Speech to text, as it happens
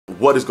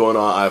What is going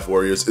on, IF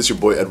Warriors? It's your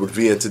boy Edward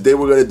V, and today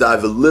we're going to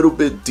dive a little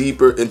bit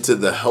deeper into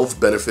the health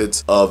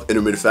benefits of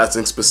intermittent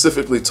fasting,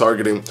 specifically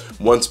targeting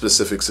one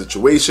specific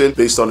situation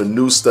based on a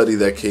new study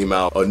that came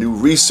out, a new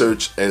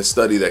research and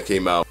study that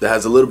came out that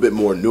has a little bit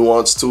more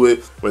nuance to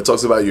it when it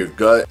talks about your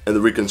gut and the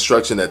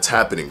reconstruction that's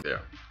happening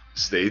there.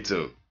 Stay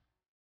tuned.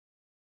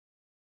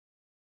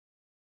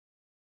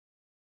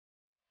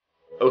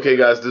 Okay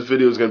guys, this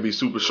video is going to be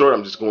super short.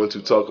 I'm just going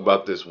to talk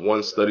about this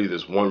one study,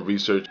 this one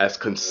research, as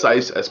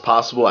concise as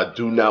possible. I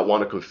do not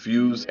want to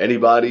confuse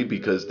anybody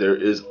because there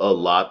is a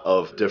lot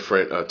of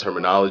different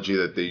terminology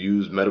that they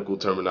use, medical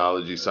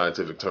terminology,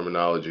 scientific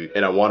terminology,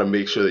 and I want to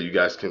make sure that you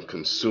guys can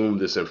consume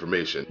this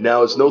information.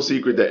 Now, it's no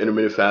secret that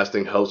intermittent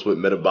fasting helps with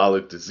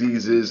metabolic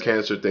diseases,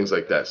 cancer, things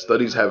like that.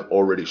 Studies have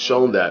already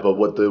shown that, but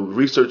what the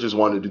researchers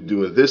wanted to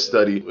do in this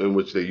study, in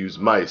which they used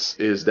mice,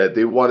 is that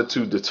they wanted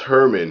to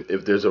determine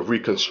if there's a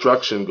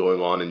reconstruction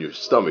going on in your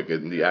stomach,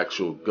 in the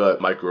actual gut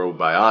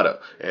microbiota,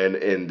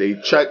 and they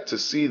checked to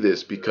see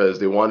this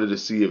because they wanted to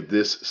see if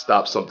this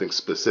stopped something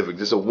specific,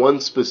 just a one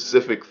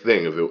specific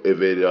thing,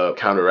 if it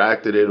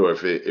counteracted it or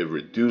if it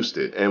reduced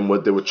it. And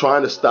what they were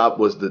trying to stop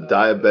was the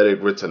diabetic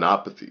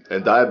retinopathy.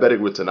 And diabetic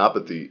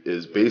retinopathy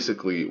is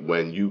basically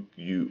when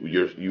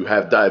you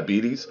have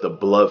diabetes, the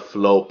blood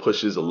flow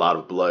pushes a lot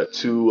of blood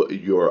to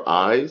your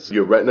eyes,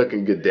 your retina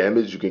can get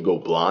damaged, you can go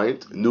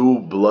blind, new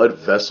blood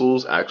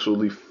vessels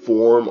actually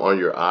form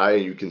on your eye,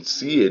 and you can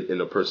see it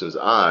in a person's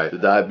eye. The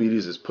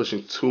diabetes is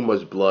pushing too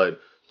much blood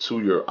to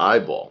your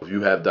eyeball. If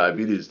you have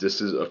diabetes,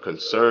 this is a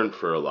concern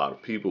for a lot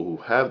of people who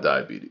have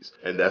diabetes,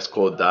 and that's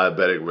called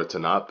diabetic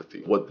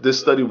retinopathy. What this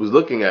study was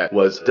looking at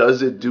was,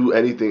 does it do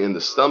anything in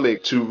the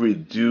stomach to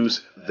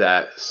reduce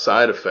that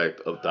side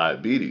effect of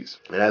diabetes?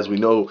 And as we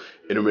know,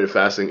 intermittent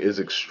fasting is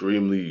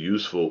extremely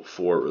useful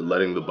for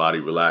letting the body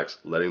relax,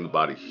 letting the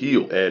body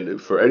heal.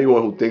 And for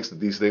anyone who thinks that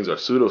these things are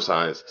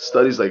pseudoscience,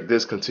 studies like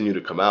this continue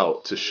to come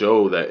out to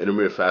show that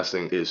intermittent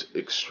fasting is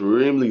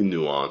extremely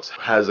nuanced,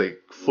 has a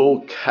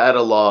full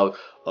catalog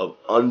of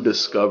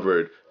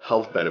undiscovered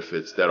health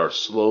benefits that are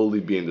slowly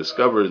being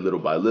discovered little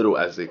by little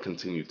as they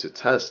continue to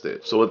test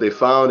it. So what they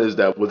found is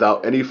that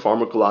without any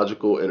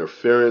pharmacological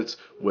interference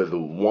with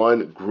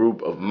one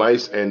group of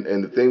mice, and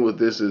the thing with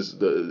this is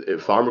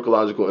if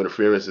pharmacological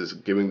interference is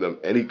giving them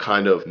any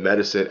kind of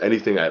medicine,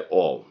 anything at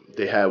all.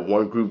 They had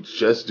one group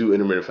just do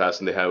intermittent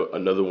fasting, they had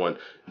another one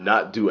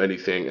not do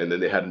anything, and then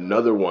they had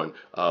another one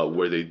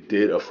where they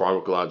did a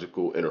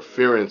pharmacological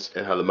interference,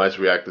 and how the mice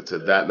reacted to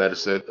that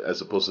medicine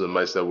as opposed to the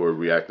mice that were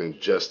reacting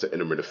just to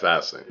intermittent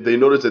fasting. They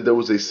noticed that there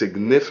was a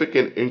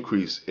significant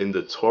increase in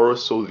the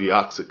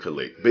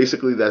taurosodiaxylate.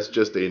 Basically, that's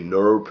just a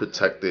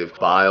neuroprotective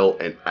bile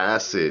and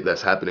acid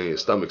that's happening in your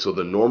stomach. So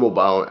the normal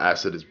bile and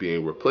acid is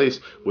being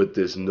replaced with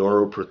this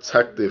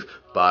neuroprotective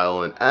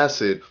bile and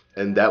acid,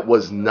 and that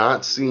was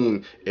not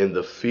seen in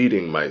the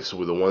feeding mice, who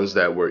were the ones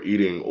that were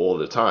eating all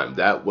the time.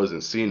 That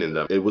wasn't seen in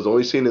them. It was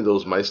only seen in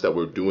those mice that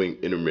were doing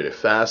intermittent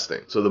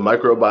fasting. So the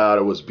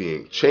microbiota was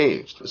being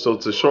changed. So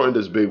to shorten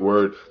this big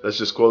word, let's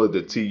just call it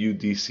the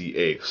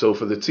TUDCA. So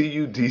for the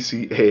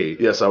TUDCA,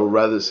 yes, I would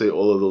rather say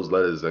all of those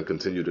letters than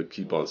continue to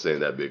keep on saying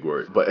that big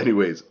word. But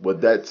anyways,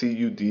 what that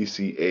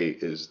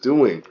TUDCA is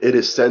doing, it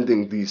is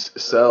sending these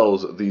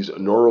cells, these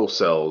neural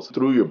cells,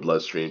 through your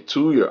bloodstream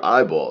to your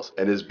eyeballs,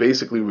 and is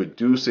basically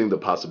reducing the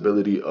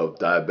possibility of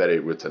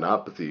diabetic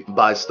retinopathy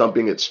by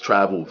stumping its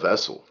travel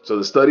vessel. So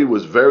the study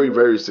was very,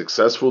 very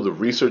successful. The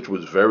research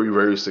was very,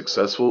 very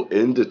successful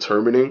in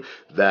determining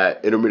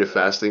that intermittent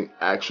fasting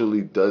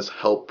actually does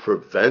help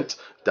prevent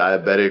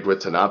diabetic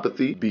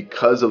retinopathy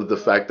because of the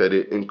fact that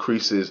it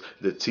increases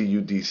the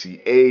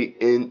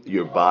TUDCA in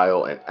your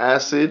bile and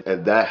acid,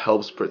 and that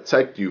helps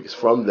protect you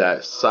from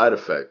that side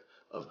effect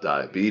of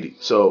diabetes.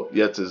 So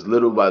yes, it's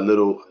little by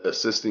little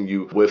assisting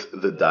you with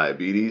the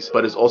diabetes,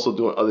 but it's also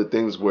doing other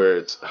things where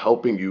it's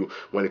helping you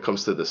when it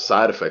comes to the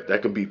side effect.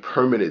 That could be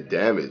permanent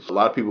damage. A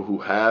lot of people who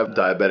have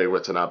diabetic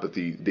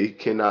retinopathy, they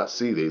cannot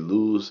see, they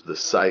lose the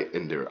sight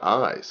in their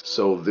eyes.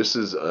 So this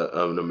is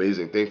an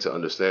amazing thing to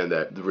understand,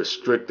 that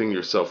restricting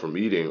yourself from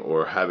eating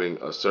or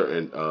having a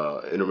certain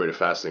intermittent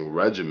fasting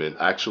regimen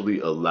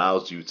actually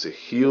allows you to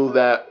heal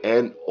that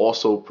and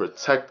also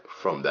protect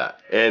from that.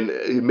 And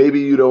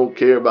maybe you don't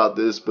care about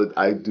this, but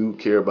I do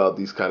care about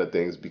these kind of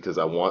things because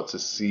I want to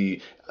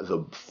see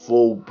the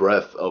full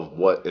breadth of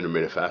what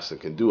intermittent fasting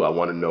can do. I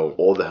want to know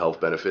all the health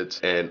benefits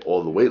and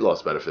all the weight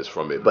loss benefits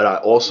from it, but I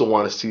also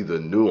want to see the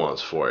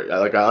nuance for it.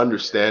 Like, I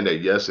understand that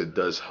yes, it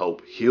does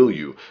help heal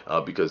you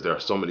because there are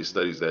so many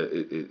studies that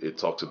it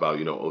talks about,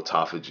 you know,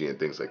 autophagy and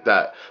things like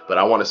that, but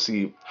I want to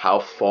see how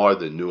far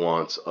the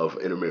nuance of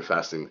intermittent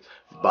fasting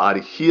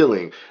body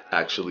healing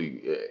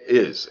actually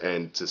is.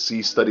 And to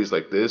see studies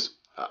like this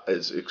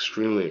is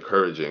extremely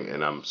encouraging,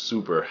 and I'm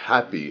super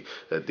happy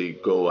that they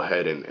go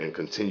ahead and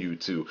continue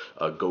to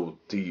go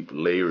deep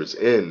layers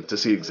in to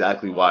see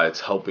exactly why it's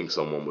helping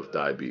someone with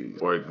diabetes,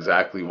 or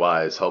exactly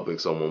why it's helping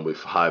someone with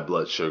high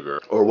blood sugar,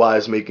 or why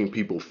it's making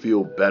people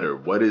feel better.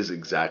 What is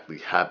exactly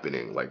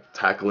happening? Like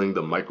tackling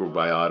the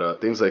microbiota,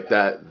 things like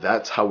that.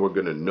 That's how we're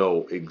gonna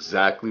know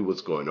exactly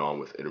what's going on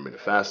with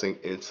intermittent fasting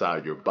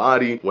inside your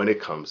body when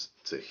it comes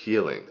to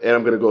healing. And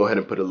I'm going to go ahead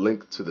and put a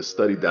link to the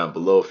study down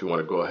below if you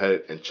want to go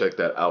ahead and check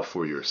that out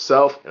for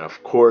yourself. And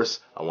of course,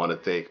 I want to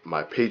thank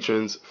my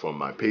patrons from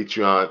my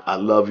Patreon. I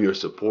love your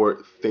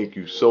support. Thank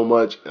you so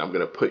much. And I'm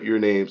going to put your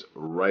names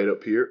right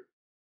up here.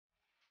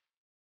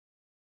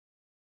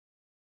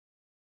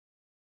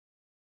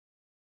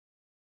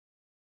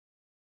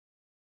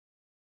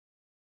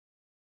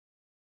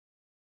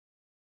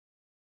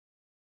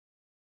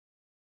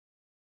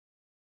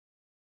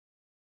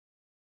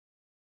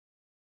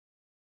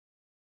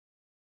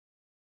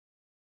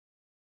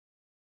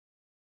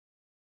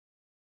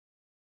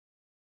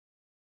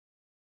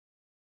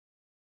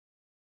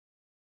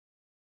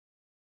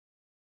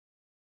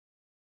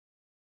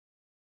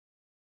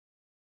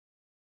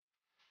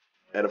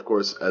 And of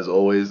course, as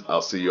always,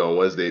 I'll see you on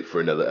Wednesday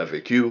for another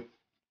FAQ.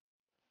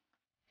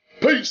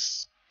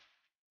 Peace!